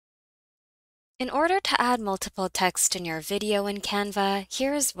In order to add multiple text in your video in Canva,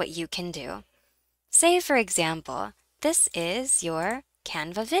 here's what you can do. Say, for example, this is your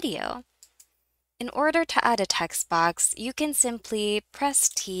Canva video. In order to add a text box, you can simply press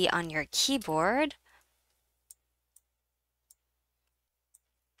T on your keyboard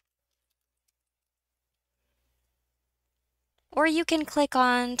or you can click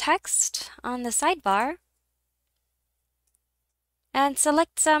on Text on the sidebar and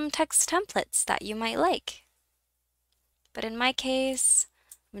select some text templates that you might like. But in my case,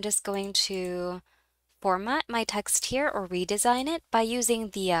 I'm just going to format my text here or redesign it by using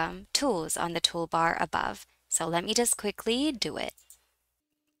the tools on the toolbar above. So let me just quickly do it.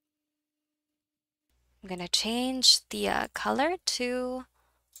 I'm going to change the color to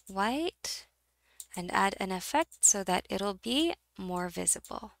white and add an effect so that it'll be more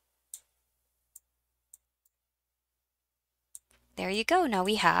visible. There you go. Now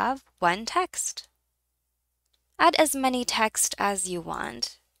we have one text. Add as many text as you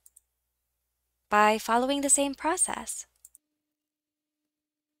want by following the same process.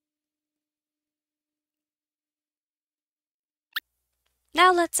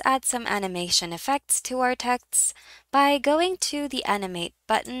 Now let's add some animation effects to our texts by going to the Animate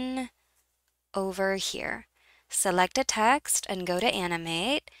button over here. Select a text and go to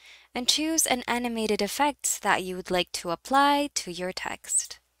Animate and choose an animated effect that you would like to apply to your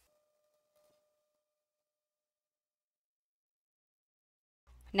text.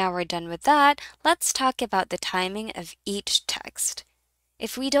 Now we're done with that, let's talk about the timing of each text.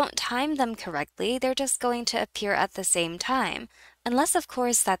 If we don't time them correctly, they're just going to appear at the same time, unless of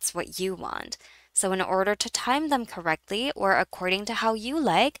course that's what you want. So in order to time them correctly, or according to how you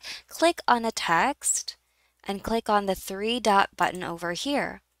like, click on a text and click on the three-dot button over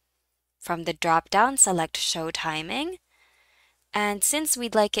here. From the drop-down, select Show Timing. And since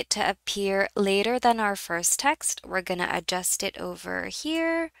we'd like it to appear later than our first text, we're going to adjust it over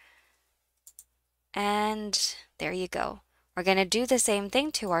here. And there you go. We're going to do the same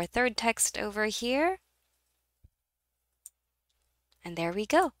thing to our third text over here. And there we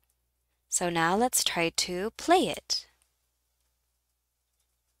go. So now let's try to play it.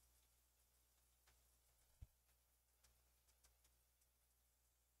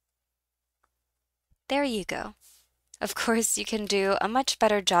 There you go. Of course, you can do a much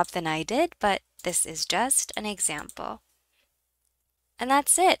better job than I did, but this is just an example. And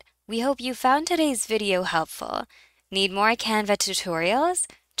that's it. We hope you found today's video helpful. Need more Canva tutorials?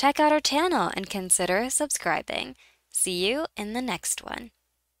 Check out our channel and consider subscribing. See you in the next one.